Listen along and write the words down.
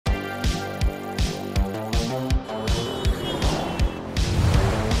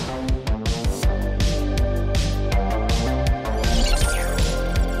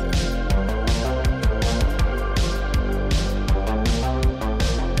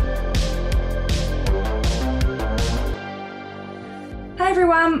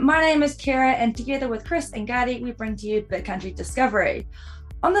everyone, my name is Kira, and together with Chris and Gadi, we bring to you Bit.Country Discovery.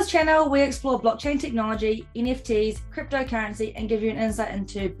 On this channel, we explore blockchain technology, NFTs, cryptocurrency, and give you an insight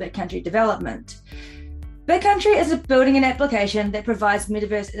into Bit.Country development. Bit.Country is building an application that provides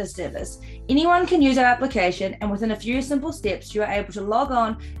metaverse as a service. Anyone can use our application, and within a few simple steps, you are able to log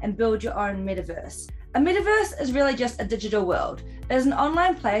on and build your own metaverse. A metaverse is really just a digital world. It is an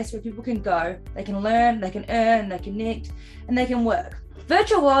online place where people can go, they can learn, they can earn, they can connect, and they can work.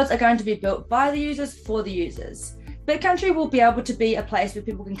 Virtual worlds are going to be built by the users for the users. Bit.Country will be able to be a place where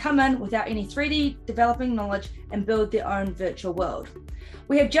people can come in without any 3D developing knowledge and build their own virtual world.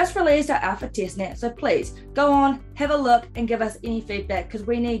 We have just released our alpha testnet, so please go on, have a look, and give us any feedback because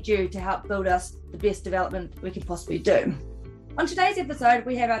we need you to help build us the best development we can possibly do. On today's episode,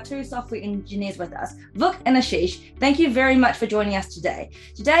 we have our two software engineers with us, Vuk and Ashish. Thank you very much for joining us today.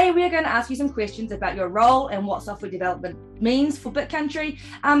 Today, we are going to ask you some questions about your role and what software development means for Bit.Country,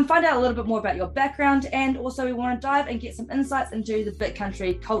 find out a little bit more about your background, and also we want to dive and get some insights into the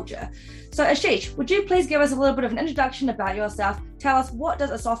Bit.Country culture. So Ashish, would you please give us a little bit of an introduction about yourself? Tell us, what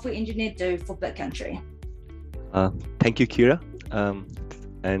does a software engineer do for Bit.Country? Thank you, Kira,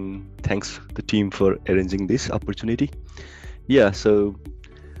 and thanks the team for arranging this opportunity. Yeah, so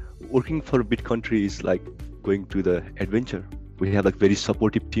working for Bit.Country is like going to the adventure. We have like very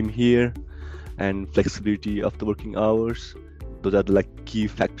supportive team here and flexibility of the working hours. Those are like key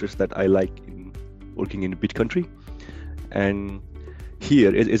factors that I like in working in Bit.Country. And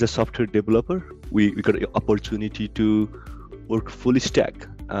here as a software developer, we got an opportunity to work fully stack,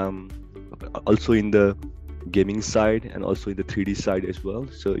 also in the gaming side and also in the 3D side as well.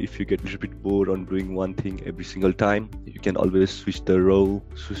 So if you get a little bit bored on doing one thing every single time, you can always switch the role,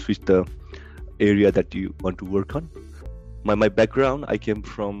 switch the area that you want to work on. My background, I came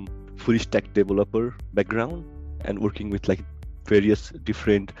from full stack developer background and working with like various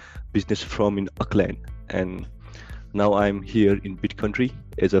different business firm in Auckland. And now I'm here in Bit.Country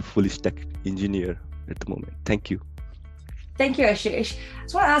as a full stack engineer at the moment. Thank you. Thank you, Ashish. I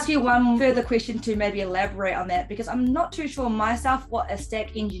just want to ask you one further question to maybe elaborate on that, because I'm not too sure myself what a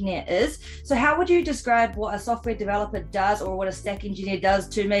stack engineer is. So how would you describe what a software developer does or what a stack engineer does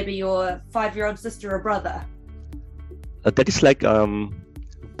to maybe your 5-year-old sister or brother? That is like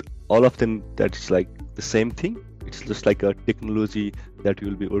all of them, that is like the same thing. It's just like a technology that you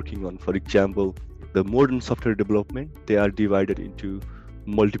will be working on. For example, the modern software development, they are divided into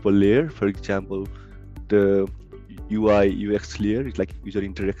multiple layers. For example, the UI UX layer is like user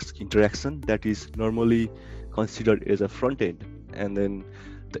interaction that is normally considered as a front end, and then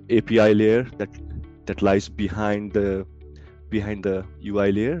the API layer that lies behind the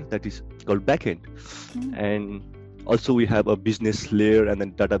UI layer, that is called backend. And also we have a business layer and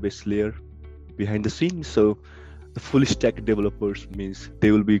then database layer behind the scenes. So the full stack developers means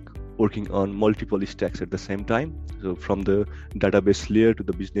they will be working on multiple stacks at the same time. So from the database layer to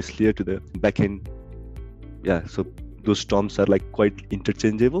the business layer to the backend. Yeah, so those terms are like quite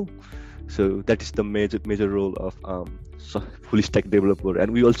interchangeable. So that is the major role of full stack developer.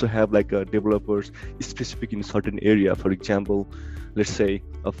 And we also have like developers specific in certain area. For example, let's say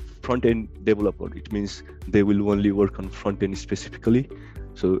a front end developer. It means they will only work on front end specifically.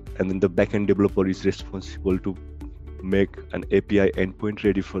 So and then the back end developer is responsible to make an API endpoint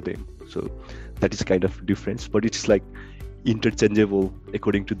ready for them. So that is kind of difference, but it's like interchangeable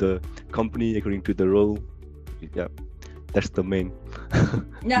according to the company, according to the role. Yeah, that's the main.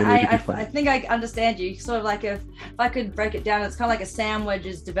 No, I think I understand you. Sort of like if I could break it down, it's kind of like a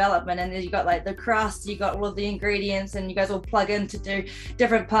sandwiches development, and then you got like the crust, you got all of the ingredients, and you guys all plug in to do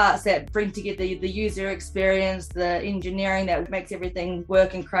different parts that bring together the user experience, the engineering that makes everything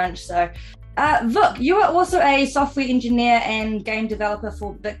work and crunch. So Vuk, you are also a software engineer and game developer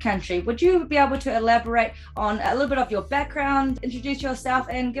for Bit.Country. Would you be able to elaborate on a little bit of your background, introduce yourself,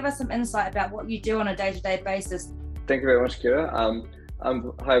 and give us some insight about what you do on a day-to-day basis? Thank you very much, Kira.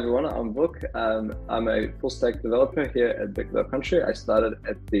 Hi everyone, I'm Vuk. I'm a full stack developer here at Bit.Country. I started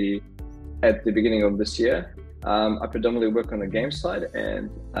at the beginning of this year. I predominantly work on the game side,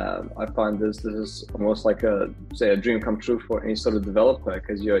 and I find this is almost like a dream come true for any sort of developer,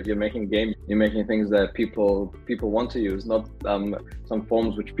 because you're making games, you're making things that people want to use, not some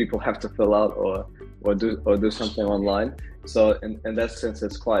forms which people have to fill out or do something online. So in that sense,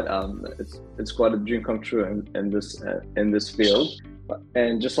 it's quite a dream come true in this field.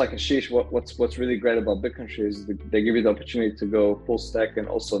 And just like Ashish, what's really great about Bit.Country is they give you the opportunity to go full stack, and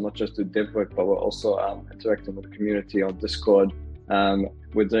also not just do dev work, but we're also interacting with the community on Discord.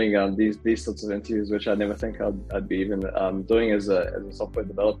 We're doing these sorts of interviews, which I never think I'd be even doing as a software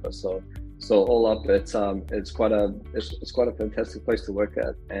developer. So So all up, it's quite a fantastic place to work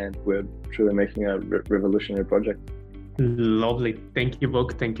at, and we're truly making a revolutionary project. Lovely. Thank you,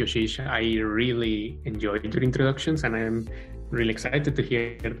 Vuk. Thank you, Ashish. I really enjoyed your introductions, and I'm really excited to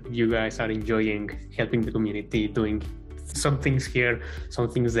hear you guys are enjoying helping the community, doing some things here, some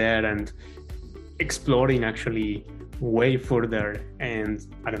things there, and exploring actually way further, and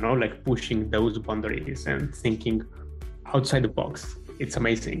I don't know, like pushing those boundaries and thinking outside the box. It's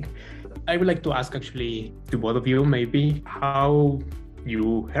amazing. I would like to ask actually to both of you maybe how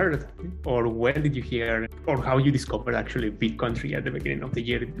you heard, or where did you hear, or how you discovered actually Bit.Country at the beginning of the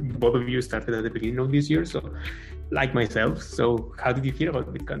year. Both of you started at the beginning of this year, so like myself. So how did you hear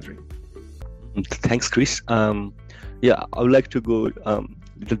about Bit.Country? Thanks, Chris. Yeah, I would like to go a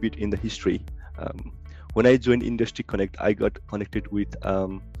little bit in the history. When I joined Industry Connect, I got connected with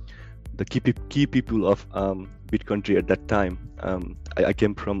the key people of Bit.Country at that time. I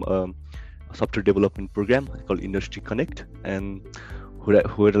came from a software development program called Industry Connect, and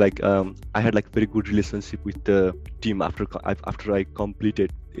who like I had like very good relationship with the team after I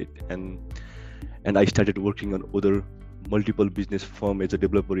completed it, and I started working on other multiple business firm as a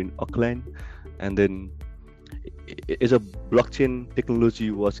developer in Auckland, and then as a blockchain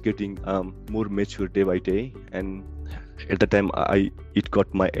technology was getting more mature day by day, and at the time it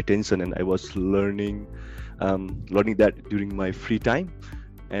got my attention, and I was learning that during my free time,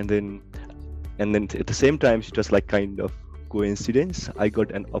 and then at the same time it was like kind of coincidence. I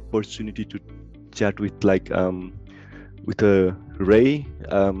got an opportunity to chat with Ray,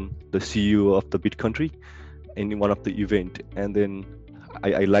 the CEO of the Bit.Country, in one of the event, and then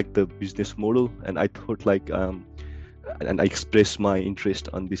I liked the business model, and I thought like and I expressed my interest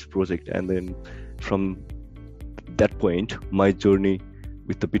on this project, and then from that point my journey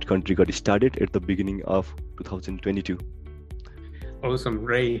with the Bit.Country got started at the beginning of 2022. Awesome.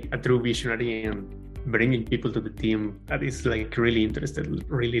 Ray, a true visionary and bringing people to the team that is like really interested,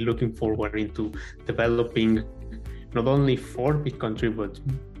 really looking forward into developing not only for Bit.Country, but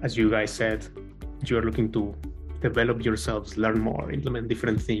as you guys said, you're looking to develop yourselves, learn more, implement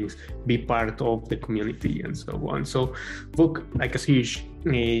different things, be part of the community, and so on. So, Vuk, like Ashish,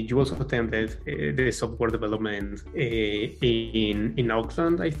 you also attended the software development in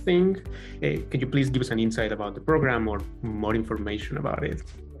Auckland, I think. Could you please give us an insight about the program or more information about it?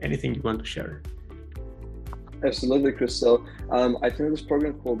 Anything you want to share? Absolutely, Chris. So I attended this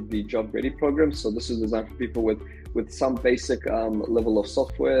program called the Job Ready program. So this is designed for people with some basic level of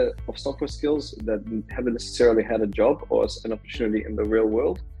software skills that haven't necessarily had a job or an opportunity in the real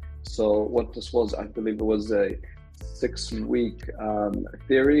world. So what this was, I believe it was a 6-week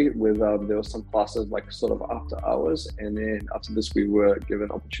theory with there were some classes like sort of after hours, and then after this we were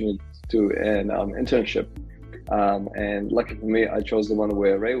given opportunity to an internship. And lucky for me, I chose the one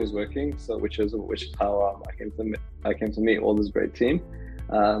where Ray was working, so which is how I came to meet all this great team.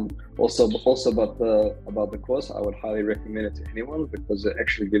 Also about the course, I would highly recommend it to anyone because it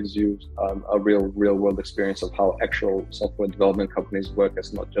actually gives you a real world experience of how actual software development companies work.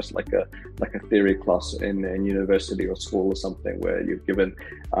 It's not just like a theory class in university or school or something where you're given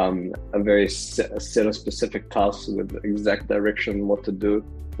a very set of specific tasks with exact direction what to do.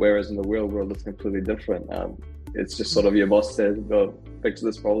 Whereas in the real world, it's completely different. It's just sort of your boss says, go fix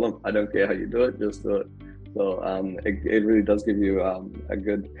this problem. I don't care how you do it, just do it. So it really does give you a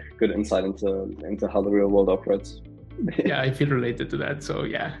good insight into how the real world operates. Yeah, I feel related to that. So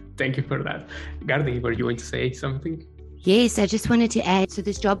yeah, thank you for that. Gardi, were you going to say something? Yes, I just wanted to add, so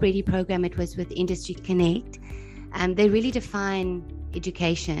this Job Ready program, it was with Industry Connect. They really define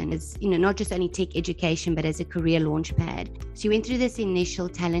education as, not just only tech education, but as a career launch pad. So you went through this initial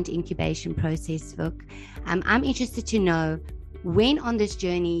talent incubation process, Vuk. I'm interested to know, when on this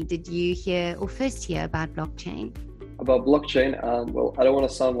journey did you hear or first hear about blockchain? About blockchain, well, I don't want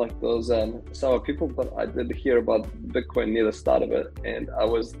to sound like those sour people, but I did hear about Bitcoin near the start of it, and I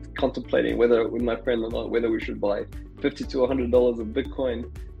was contemplating whether with my friend or not whether we should buy $50 to $100 of Bitcoin.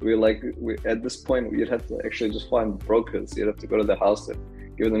 At this point you'd have to actually just find brokers. You'd have to go to their house and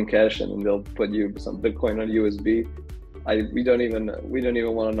give them cash, and then they'll put you some Bitcoin on USB. We don't even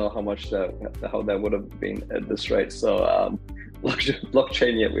want to know how that would have been at this rate. So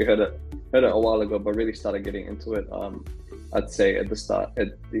blockchain, yeah, we heard it a while ago, but really started getting into it, I'd say at the start of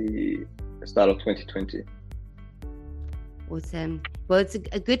 2020. Awesome. Well, it's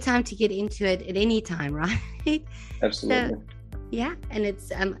a good time to get into it at any time, right? Absolutely. So, yeah, and it's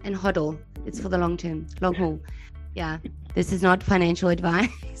and HODL. It's for the long haul. Yeah, this is not financial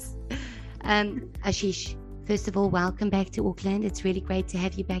advice. Ashish, first of all, welcome back to Auckland. It's really great to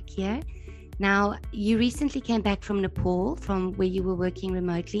have you back here. Now, you recently came back from Nepal, from where you were working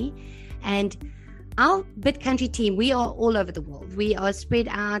remotely, and our Bit.Country team, we are all over the world. We are spread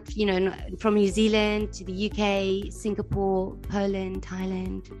out, from New Zealand to the UK, Singapore, Poland,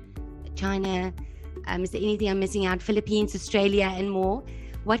 Thailand, China. Is there anything I'm missing out? Philippines, Australia, and more.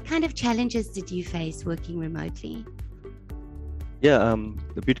 What kind of challenges did you face working remotely? Yeah,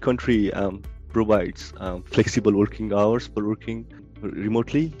 the Bit.Country provides flexible working hours for working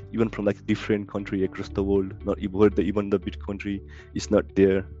remotely, even from like different country across the world. Not even the Bit.Country is not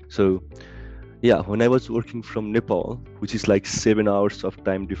there. So yeah, when I was working from Nepal, which is like 7 hours of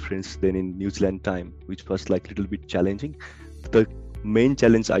time difference than in New Zealand time, which was like a little bit challenging. The main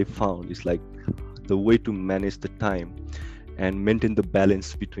challenge I found is like the way to manage the time and maintain the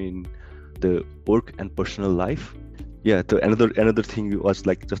balance between the work and personal life. Yeah, another thing was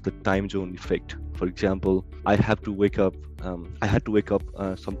like just the time zone effect. For example, I had to wake up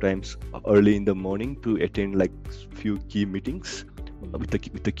sometimes early in the morning to attend like few key meetings with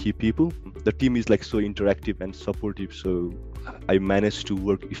the key people. The team is like so interactive and supportive, so I managed to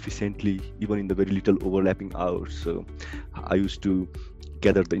work efficiently even in the very little overlapping hours. So I used to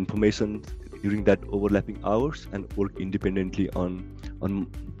gather the information during that overlapping hours and work independently on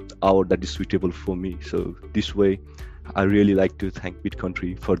hour that is suitable for me. So this way, I really like to thank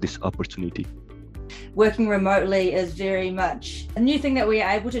Bit.Country for this opportunity. Working remotely is very much a new thing that we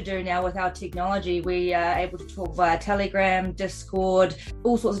are able to do now with our technology. We are able to talk via Telegram, Discord,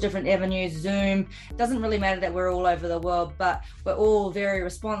 all sorts of different avenues, Zoom. It doesn't really matter that we're all over the world, but we're all very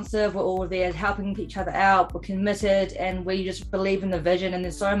responsive. We're all there helping each other out. We're committed and we just believe in the vision, and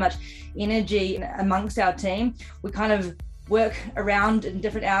there's so much energy amongst our team. We kind of work around in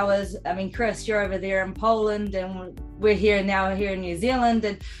different hours. I mean, Chris, you're over there in Poland and we're here in New Zealand,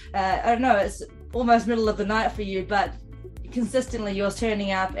 and I don't know, it's almost middle of the night for you, but consistently you're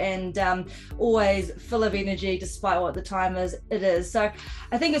turning up and always full of energy despite what the time it is. So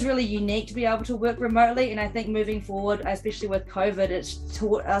I think it's really unique to be able to work remotely, and I think moving forward, especially with COVID, it's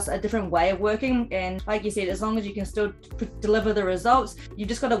taught us a different way of working. And like you said, as long as you can still deliver the results, you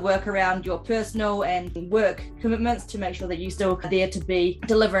just got to work around your personal and work commitments to make sure that you're still there to be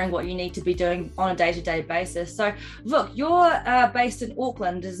delivering what you need to be doing on a day-to-day basis. So look, you're based in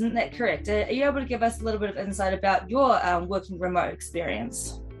Auckland, isn't that correct? Are you able to give us a little bit of insight about your working remote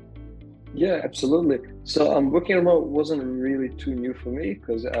experience? Yeah, absolutely. So working remote wasn't really too new for me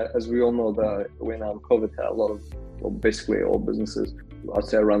because as we all know, that when COVID had a lot of, well, basically all businesses, I'd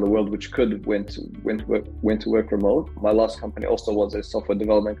say around the world, which went to work remote. My last company also was a software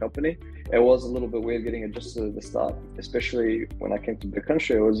development company. It was a little bit weird getting adjusted at the start, especially when I came to the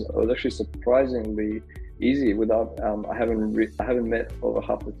country. It was actually surprisingly easy. Without I haven't met over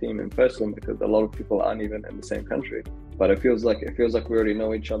half the team in person because a lot of people aren't even in the same country. But it feels like we already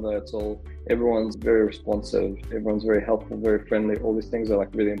know each other. Everyone's very responsive, everyone's very helpful, very friendly. All these things are like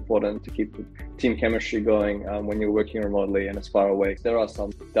really important to keep the team chemistry going when you're working remotely and it's far away. There are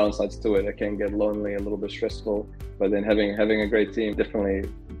some downsides to it. It can get lonely, a little bit stressful, but then having a great team definitely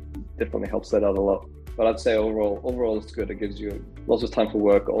helps that out a lot. But I'd say overall it's good. It gives you lots of time for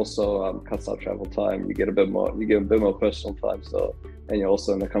work. Also cuts out travel time. You get a bit more personal time. So, and you're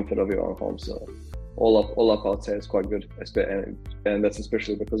also in the comfort of your own home. So all up, I'd say it's quite good. And that's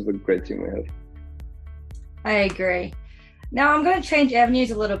especially because of the great team we have. I agree. Now I'm going to change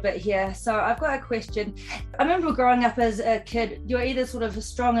avenues a little bit here. So I've got a question. I remember growing up as a kid, you're either sort of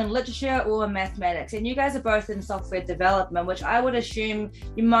strong in literature or mathematics, and you guys are both in software development, which I would assume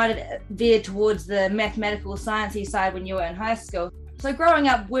you might have veered towards the mathematical sciencey side when you were in high school. So growing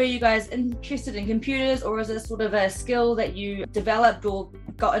up, were you guys interested in computers, or is it sort of a skill that you developed or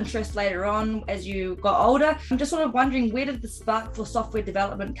got interest later on as you got older? I'm just sort of wondering, where did the spark for software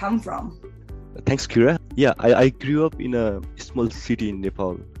development come from? Thanks, Kira. Yeah, I grew up in a small city in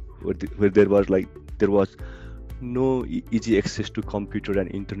Nepal where there was no easy access to computer and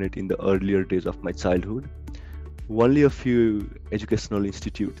internet in the earlier days of my childhood. Only a few educational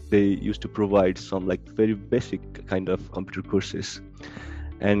institutes, they used to provide some like very basic kind of computer courses.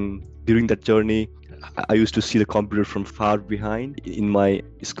 And during that journey, I used to see the computer from far behind in my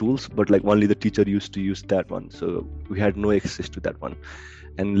schools, but like only the teacher used to use that one. So we had no access to that one.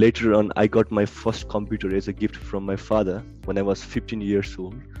 And later on, I got my first computer as a gift from my father when I was 15 years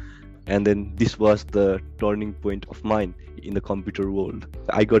old. And then this was the turning point of mine in the computer world.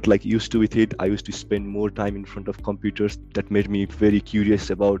 I got like used to with it. I used to spend more time in front of computers. That made me very curious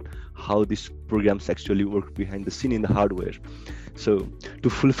about how these programs actually work behind the scene in the hardware. So to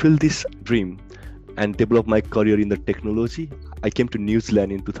fulfill this dream and develop my career in the technology, I came to New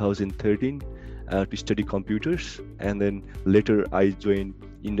Zealand in 2013 to study computers, and then later I joined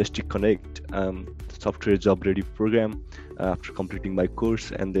Industry Connect software job ready program after completing my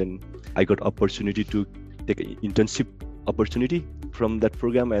course, and then I got opportunity to take an internship opportunity from that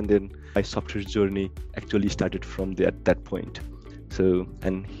program, and then my software journey actually started from that point. So,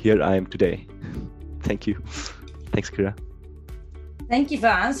 and here I am today. Thank you. Thanks, Kira. Thank you for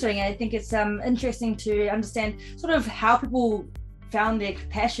answering. I think it's interesting to understand sort of how people found their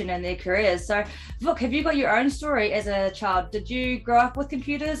passion and their careers. So, Vuk, have you got your own story as a child? Did you grow up with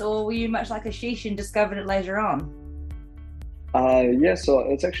computers, or were you much like Ashish and discovered it later on? Yeah, so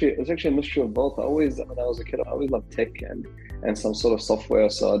it's actually a mixture of both. When I was a kid, I always loved tech and some sort of software.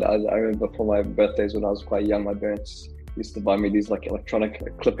 So I remember for my birthdays when I was quite young, my parents used to buy me these like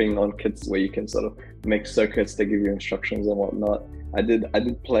electronic clipping on kits where you can sort of make circuits. They give you instructions and whatnot. I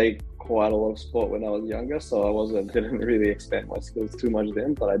did play quite a lot of sport when I was younger, so I didn't really expand my skills too much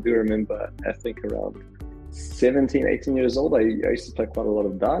then. But I do remember, I think around 17, 18 years old, I used to play quite a lot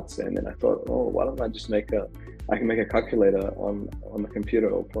of darts, and then I thought, oh, why don't I just I can make a calculator on the computer.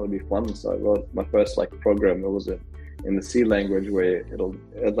 It'll probably be fun. So I wrote my first program. It was in the C language, where it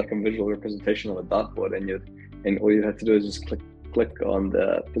was like a visual representation of a dartboard, and all you had to do is just click on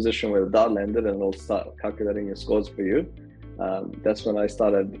the position where the dart landed, and it'll start calculating your scores for you. That's when I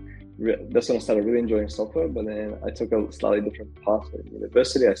started really enjoying software. But then I took a slightly different path in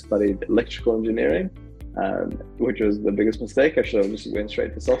university. I studied electrical engineering, which was the biggest mistake. I should have just went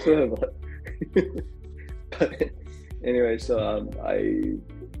straight to software, but anyway, so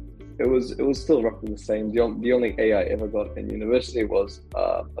it was still roughly the same. The only A I ever got in university was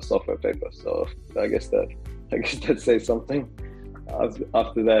a software paper. So I guess that says something.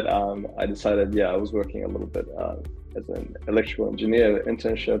 After that, I decided, I was working a little bit as an electrical engineer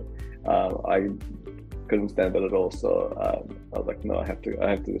internship. I couldn't stand it at all, so I was like, no, I have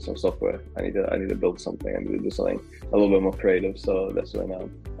to do some software. I need to build something. I need to do something a little bit more creative. So that's when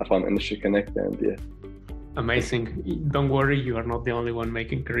I found Industry Connect, and Amazing. Don't worry, you are not the only one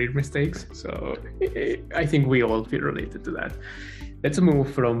making career mistakes. So I think we all feel related to that. Let's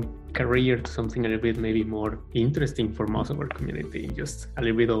move from career to something a little bit maybe more interesting for most of our community. Just a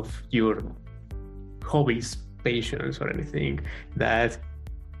little bit of your hobbies, passions, or anything that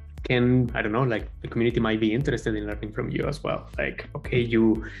can, I don't know, like the community might be interested in learning from you as well. Like, okay,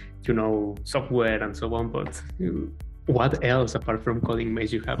 you know software and so on, but what else apart from coding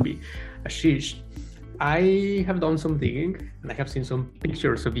makes you happy? Ashish, I have done some digging, and I have seen some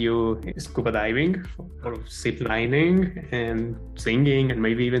pictures of you scuba diving or zip lining and singing and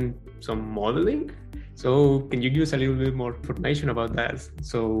maybe even some modeling. So can you give us a little bit more information about that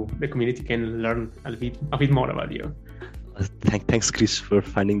so the community can learn a bit more about you? Thanks, Chris, for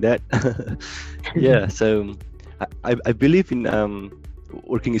finding that. Yeah, so I believe in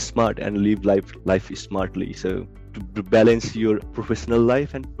working smart and live life smartly. So to balance your professional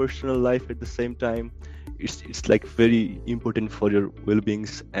life and personal life at the same time, it's like very important for your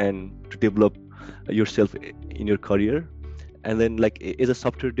well-beings and to develop yourself in your career. And then like as a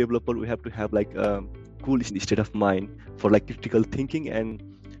software developer, we have to have like a cool state of mind for like critical thinking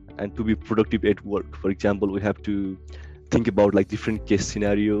and to be productive at work. For example, we have to think about like different case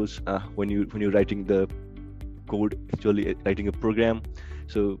scenarios when you're writing the code, actually writing a program.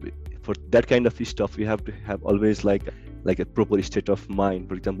 So for that kind of stuff, we have to have always like a proper state of mind.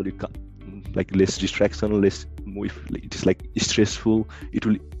 For example, you can't like less distraction, less if it is like stressful, it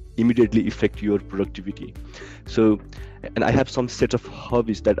will immediately affect your productivity. So, and I have some set of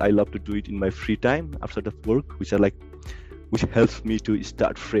hobbies that I love to do it in my free time outside of work, which helps me to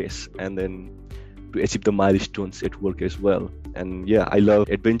start fresh and then to achieve the milestones at work as well. And yeah, I love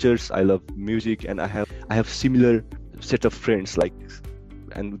adventures, I love music, and I have similar set of friends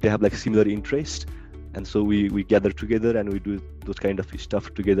and they have like similar interests, and so we gather together and we do those kind of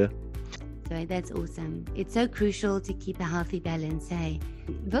stuff together. So that's awesome. It's so crucial to keep a healthy balance, hey?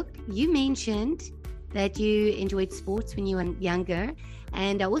 Vuk, you mentioned that you enjoyed sports when you were younger,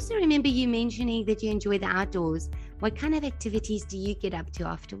 and I also remember you mentioning that you enjoy the outdoors. What kind of activities do you get up to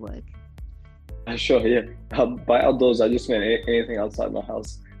after work? Sure, yeah. By outdoors, I just meant anything outside my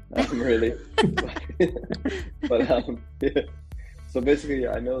house, really. But yeah. So basically,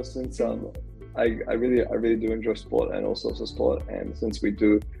 I know since I really do enjoy sport and all sorts of sport, and since we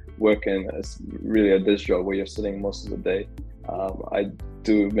do work in a desk job where you're sitting most of the day, I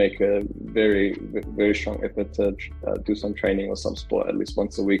do make a very, very strong effort to do some training or some sport at least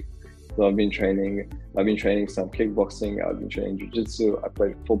once a week. So I've been training some kickboxing, I've been training jiu-jitsu, I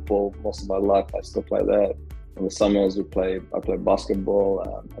played football most of my life, I still play that. In the summers I play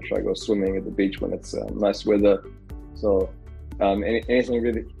basketball, I try to go swimming at the beach when it's nice weather. So anything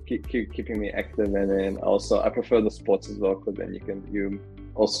really keeping me active. And then also I prefer the sports as well, because then you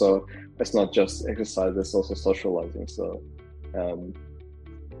also it's not just exercise, it's also socializing. So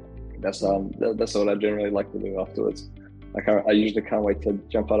that's what I generally like to do afterwards. I usually can't wait to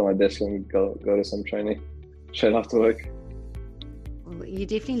jump out of my desk and go to some training straight after work. Well, you're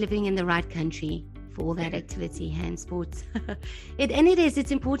definitely living in the right country for all that activity, hand sports.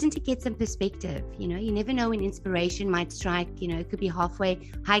 It's important to get some perspective. You know, you never know when inspiration might strike. You know, it could be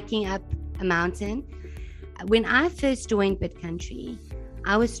halfway hiking up a mountain. When I first joined Bit.Country,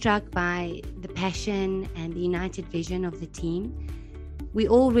 I was struck by the passion and the united vision of the team. We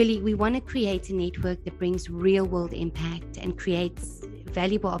want to create a network that brings real world impact and creates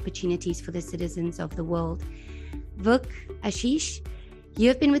valuable opportunities for the citizens of the world. Vuk, Ashish, you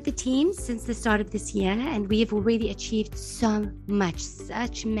have been with the team since the start of this year, and we have already achieved so much,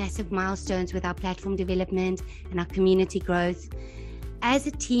 such massive milestones with our platform development and our community growth. As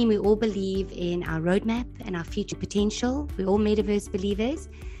a team, we all believe in our roadmap and our future potential. We're all metaverse believers.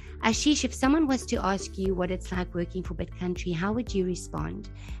 Ashish, if someone was to ask you what it's like working for Bit.Country, how would you respond?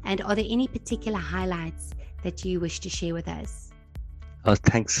 And are there any particular highlights that you wish to share with us?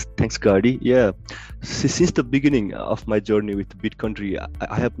 Thanks, Gardy. Yeah, since the beginning of my journey with Bit.Country,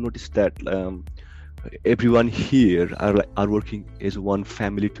 I have noticed that everyone here are working as one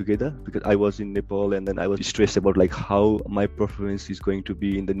family together, because I was in Nepal and then I was stressed about like how my performance is going to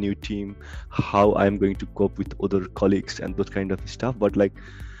be in the new team, how I'm going to cope with other colleagues and those kind of stuff. But like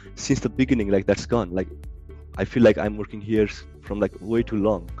since the beginning, like that's gone. Like I feel like I'm working here from like way too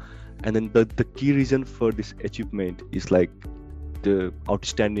long. And then the key reason for this achievement is like the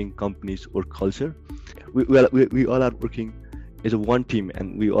outstanding companies or culture. We all are working as a one team,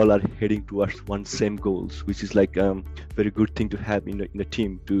 and we all are heading towards one same goals, which is like very good thing to have in a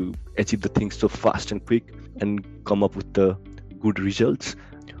team to achieve the things so fast and quick and come up with the good results.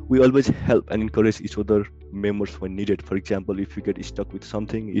 We always help and encourage each other members when needed. For example, if you get stuck with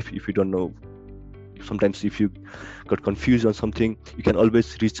something, if you don't know, sometimes if you got confused on something, you can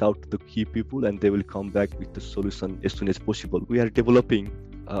always reach out to the key people and they will come back with the solution as soon as possible. We are developing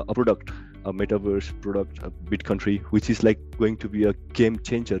a product, a metaverse product, a Bit.Country, which is like going to be a game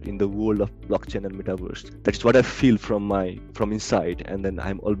changer in the world of blockchain and metaverse. That's what I feel from inside. And then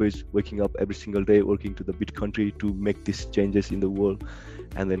I'm always waking up every single day working to the Bit.Country to make these changes in the world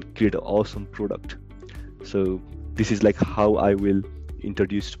and then create an awesome product. So this is like how I will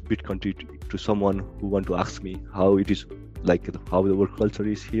introduce Bit.Country to someone who want to ask me how it is, like how the work culture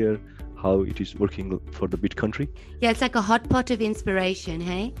is here, how it is working for the Bit.Country. Yeah, it's like a hot pot of inspiration,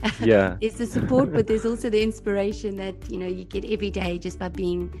 hey? Yeah. There's the support, but there's also the inspiration that, you know, you get every day just by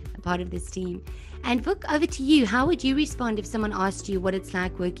being a part of this team. And Vuk, over to you. How would you respond if someone asked you what it's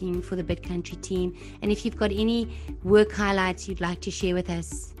like working for the Bit.Country team? And if you've got any work highlights you'd like to share with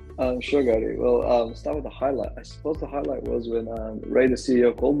us? Sure, Gary. Well, start with the highlight. I suppose the highlight was when Ray, the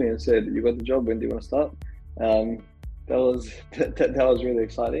CEO, called me and said, "You got the job. When do you want to start?" That was really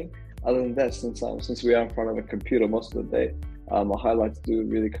exciting. Other than that, since we are in front of a computer most of the day, our highlights do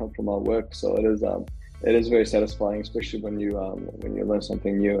really come from our work. So it is very satisfying, especially when you learn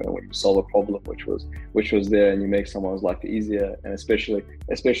something new and when you solve a problem which was there and you make someone's life easier, and especially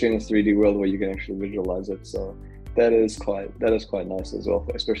in a 3D world where you can actually visualize it. So that is quite nice as well,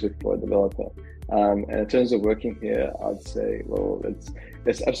 especially for a developer. And in terms of working here, I'd say, well,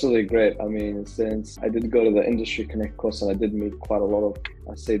 it's absolutely great. I mean, since I did go to the Industry Connect course and I did meet quite a lot of,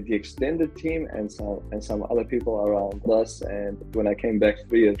 I'd say, the extended team and some other people around us. And when I came back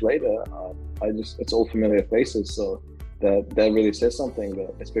 3 years later, it's all familiar faces. So that really says something,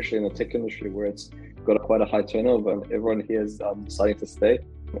 that especially in the tech industry where it's got quite a high turnover and everyone here is deciding to stay.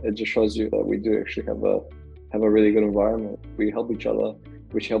 It just shows you that we do actually have a really good environment. We help each other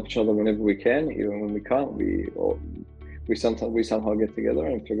whenever we can. Even when we can't, we somehow get together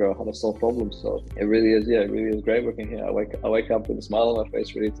and figure out how to solve problems. So it really is great working here. I wake up with a smile on my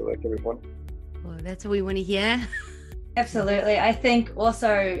face, ready to work every morning. Well, that's what we want to hear. Absolutely. I think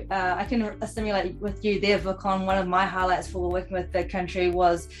also I can assimilate with you there, Vuk. One of my highlights for working with Bit.Country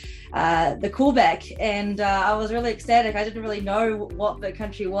was the callback, and I was really ecstatic. I didn't really know what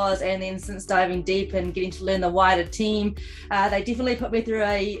Bit.Country was, and then since diving deep and getting to learn the wider team, they definitely put me through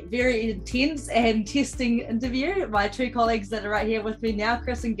a very intense and testing interview. My 2 colleagues that are right here with me now,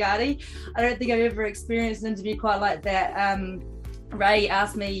 Chris and Gardy, I don't think I've ever experienced an interview quite like that. Ray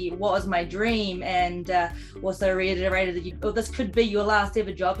asked me what was my dream, and also reiterated that this could be your last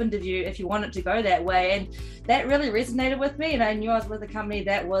ever job interview if you want it to go that way. And that really resonated with me, and I knew I was with a company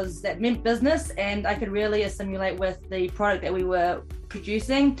that meant business, and I could really assimilate with the product that we were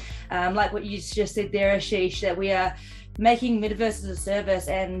producing. Like what you just said there, Ashish, that we are making metaverse as a service,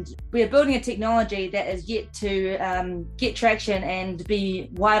 and we are building a technology that is yet to get traction and be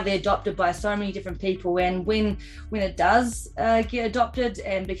widely adopted by so many different people. And when it does get adopted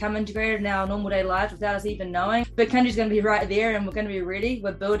and become integrated in our normal day lives without us even knowing, Bit.Country is going to be right there, and we're going to be ready.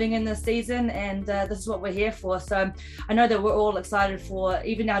 We're building in this season, and this is what we're here for. So I know that we're all excited for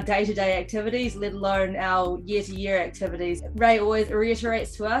even our day-to-day activities, let alone our year-to-year activities. Ray always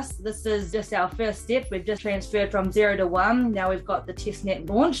reiterates to us, this is just our first step. We've just transferred from 0 to 1. Now we've got the testnet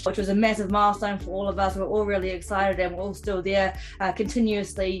launched, which was a massive milestone for all of us. We're all really excited, and we're all still there,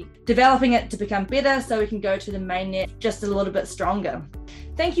 continuously developing it to become better so we can go to the mainnet just a little bit stronger.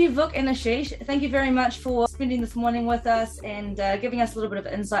 Thank you, Vuk and Ashish. Thank you very much for spending this morning with us and giving us a little bit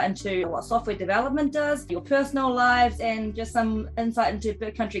of insight into what software development does, your personal lives, and just some insight into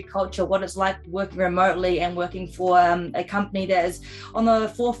Bit.Country culture, what it's like working remotely and working for a company that is on the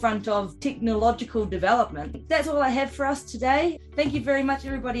forefront of technological development. That's all I have for us today. Thank you very much,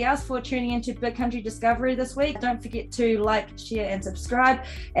 everybody else, for tuning into Bit.Country Discovery this week. Don't forget to like, share, and subscribe,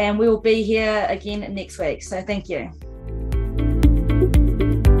 and we will be here again next week. So thank you.